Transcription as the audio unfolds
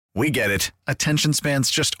We get it. Attention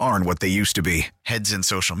spans just aren't what they used to be. Heads in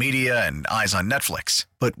social media and eyes on Netflix.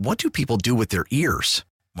 But what do people do with their ears?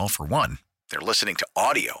 Well, for one, they're listening to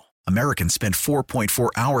audio. Americans spend 4.4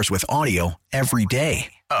 hours with audio every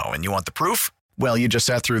day. Oh, and you want the proof? Well, you just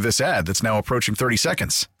sat through this ad that's now approaching 30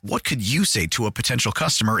 seconds. What could you say to a potential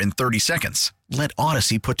customer in 30 seconds? Let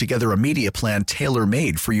Odyssey put together a media plan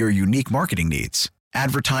tailor-made for your unique marketing needs.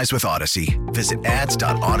 Advertise with Odyssey. Visit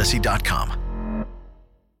ads.odyssey.com.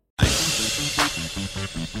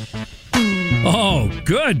 Oh,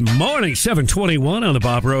 good morning. 7:21 on the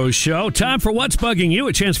Bob Rose Show. Time for What's Bugging You.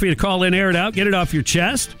 A chance for you to call in, air it out, get it off your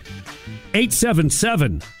chest.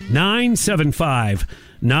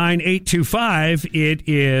 877-975-9825. It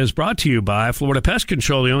is brought to you by Florida Pest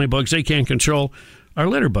Control. The only bugs they can't control are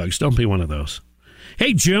litter bugs. Don't be one of those.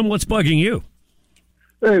 Hey, Jim, what's bugging you?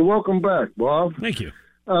 Hey, welcome back, Bob. Thank you.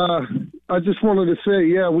 I just wanted to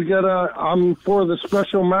say, I'm for the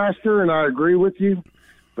special master, and I agree with you.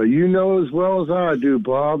 But you know as well as I do,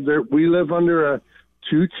 Bob, that we live under a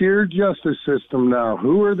two-tiered justice system now.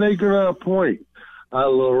 Who are they going to appoint? A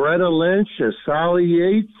Loretta Lynch, a Sally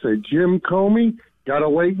Yates, a Jim Comey? Got to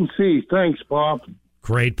wait and see. Thanks, Bob.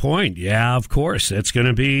 Great point. Yeah, of course. It's going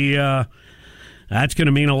to be that's going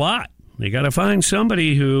to mean a lot. They got to find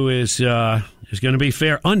somebody who is going to be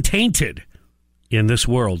fair, untainted in this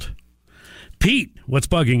world. Pete, what's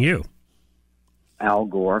bugging you? Al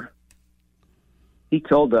Gore. He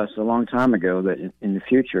told us a long time ago that in the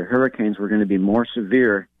future, hurricanes were going to be more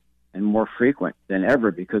severe and more frequent than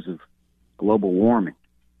ever because of global warming.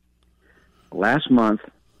 Last month,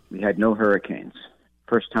 we had no hurricanes.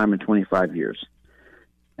 First time in 25 years.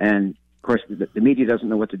 And, of course, the media doesn't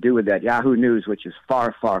know what to do with that. Yahoo News, which is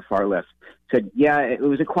far, far, far left, said, it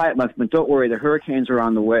was a quiet month, but don't worry, the hurricanes are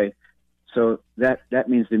on the way. So that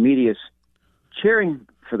means the media's cheering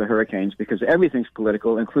for the hurricanes because everything's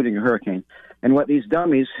political, including a hurricane. And what these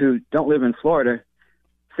dummies who don't live in Florida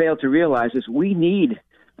fail to realize is we need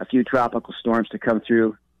a few tropical storms to come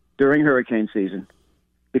through during hurricane season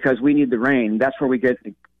because we need the rain. That's where we get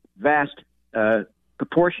a vast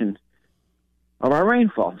proportion of our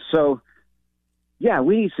rainfall. So,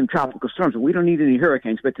 we need some tropical storms, but we don't need any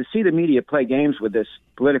hurricanes. But to see the media play games with this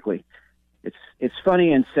politically, it's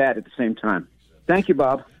funny and sad at the same time. Thank you,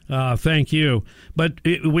 Bob. Thank you. But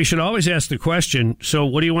we should always ask the question, so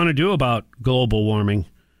what do you want to do about global warming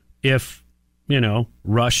if,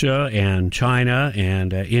 Russia and China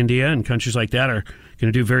and India and countries like that are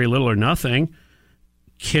going to do very little or nothing?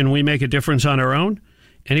 Can we make a difference on our own?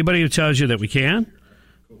 Anybody who tells you that we can,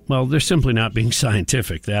 well, they're simply not being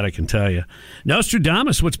scientific, that I can tell you.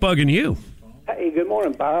 Nostradamus, what's bugging you? Hey, good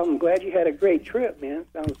morning, Bob. I'm glad you had a great trip, man.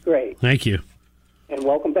 Sounds great. Thank you. And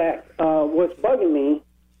welcome back. What's bugging me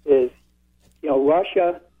is,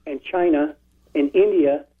 Russia and China and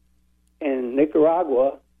India and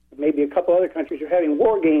Nicaragua, maybe a couple other countries are having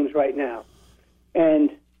war games right now.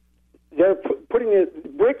 And they're putting the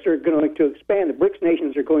BRICS are going to expand. The BRICS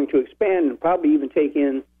nations are going to expand and probably even take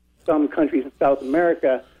in some countries in South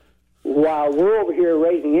America while we're over here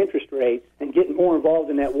raising interest rates and getting more involved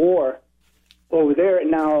in that war over there.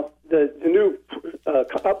 And now the new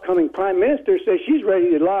upcoming prime minister says she's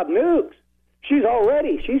ready to lob nukes. She's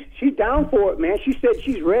down for it, man. She said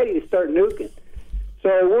she's ready to start nuking. So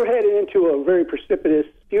we're headed into a very precipitous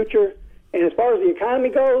future. And as far as the economy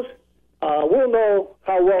goes, we'll know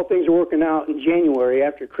how well things are working out in January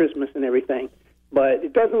after Christmas and everything. But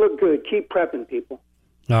it doesn't look good. Keep prepping, people.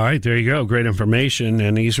 All right, there you go. Great information.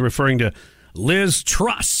 And he's referring to Liz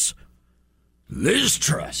Truss. Liz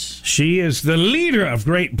Truss. She is the leader of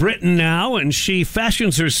Great Britain now, and she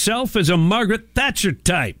fashions herself as a Margaret Thatcher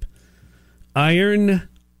type. Iron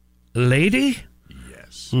Lady?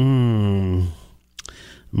 Yes. Might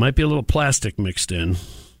be a little plastic mixed in.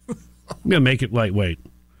 I'm going to make it lightweight.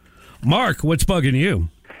 Mark, what's bugging you?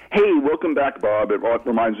 Hey, welcome back, Bob. It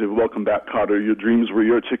reminds me of Welcome Back, Kotter. Your dreams were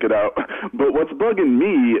your ticket out. But what's bugging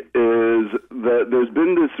me is that there's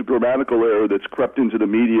been this grammatical error that's crept into the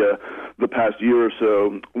media the past year or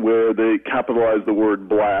so where they capitalize the word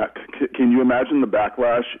black. Can you imagine the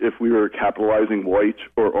backlash if we were capitalizing white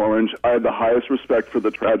or orange? I have the highest respect for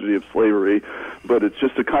the tragedy of slavery, but it's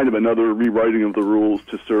just a kind of another rewriting of the rules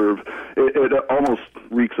to serve. It almost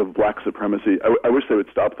reeks of black supremacy. I wish they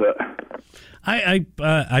would stop that. I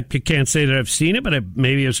can't say that I've seen it, but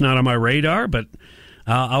maybe it's not on my radar, but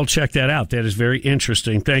I'll check that out. That is very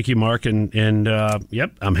interesting. Thank you, Mark. And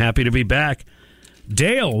yep, I'm happy to be back.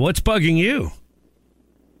 Dale, what's bugging you?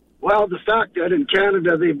 Well, the fact that in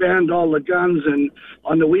Canada they banned all the guns, and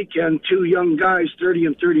on the weekend, 2 young guys, 30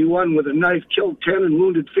 and 31, with a knife killed 10 and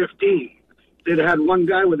wounded 15. They'd had one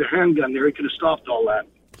guy with a handgun there. He could have stopped all that.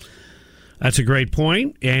 That's a great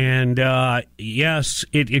point. And yes,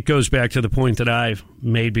 it goes back to the point that I've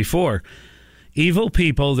made before. Evil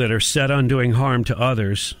people that are set on doing harm to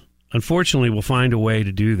others, unfortunately, will find a way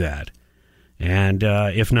to do that. And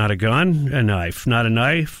if not a gun, a knife. Not a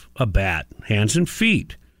knife, a bat. Hands and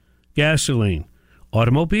feet. Gasoline.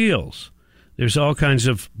 Automobiles. There's all kinds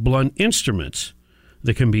of blunt instruments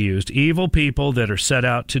that can be used. Evil people that are set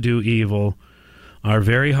out to do evil are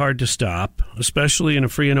very hard to stop, especially in a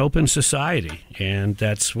free and open society. And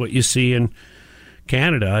that's what you see in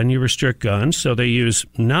Canada. And you restrict guns, so they use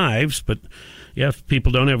knives. But if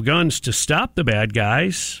people don't have guns to stop the bad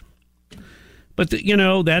guys... But,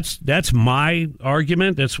 that's my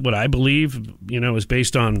argument. That's what I believe, is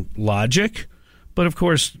based on logic. But, of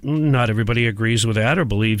course, not everybody agrees with that or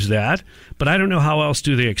believes that. But I don't know how else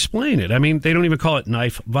do they explain it. I mean, they don't even call it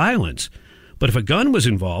knife violence. But if a gun was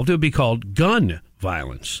involved, it would be called gun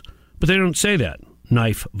violence. But they don't say that,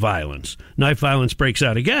 knife violence. Knife violence breaks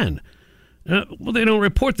out again. Well, they don't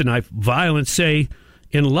report the knife violence, say,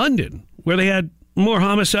 in London, where they had more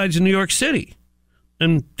homicides in New York City.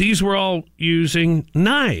 And these were all using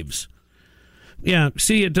knives. Yeah,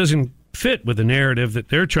 see, it doesn't fit with the narrative that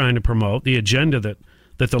they're trying to promote, the agenda that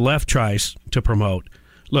the left tries to promote.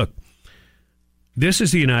 Look, this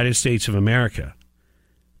is the United States of America.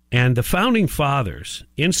 And the Founding Fathers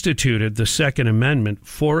instituted the Second Amendment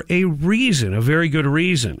for a reason, a very good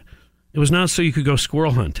reason. It was not so you could go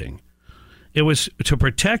squirrel hunting. It was to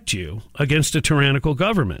protect you against a tyrannical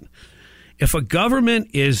government. If a government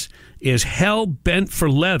is hell-bent for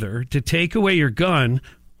leather to take away your gun,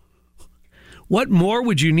 what more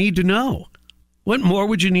would you need to know? What more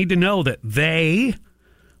would you need to know that they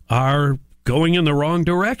are going in the wrong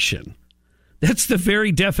direction? That's the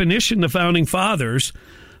very definition the Founding Fathers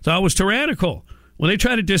thought was tyrannical. When they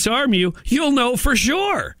try to disarm you, you'll know for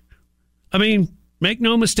sure. I mean, make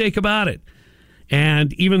no mistake about it.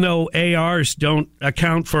 And even though ARs don't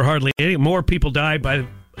account for hardly any, more people die by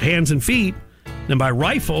hands and feet than by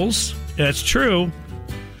rifles, that's true,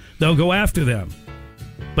 they'll go after them.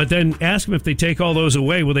 But then ask them if they take all those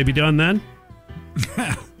away, will they be done then?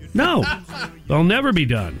 No, they'll never be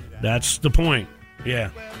done. That's the point. Yeah.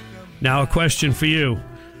 Now a question for you.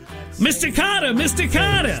 Mr. Carter!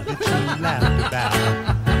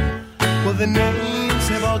 Well, the names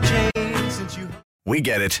have all changed since you... We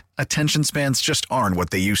get it. Attention spans just aren't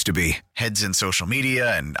what they used to be. Heads in social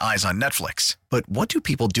media and eyes on Netflix. But what do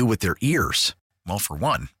people do with their ears? Well, for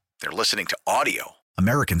one, they're listening to audio.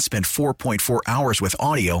 Americans spend 4.4 hours with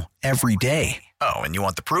audio every day. Oh, and you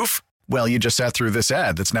want the proof? Well, you just sat through this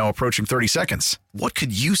ad that's now approaching 30 seconds. What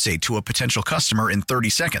could you say to a potential customer in 30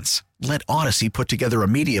 seconds? Let Odyssey put together a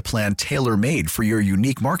media plan tailor-made for your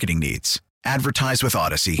unique marketing needs. Advertise with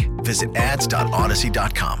Odyssey. Visit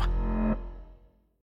ads.odyssey.com.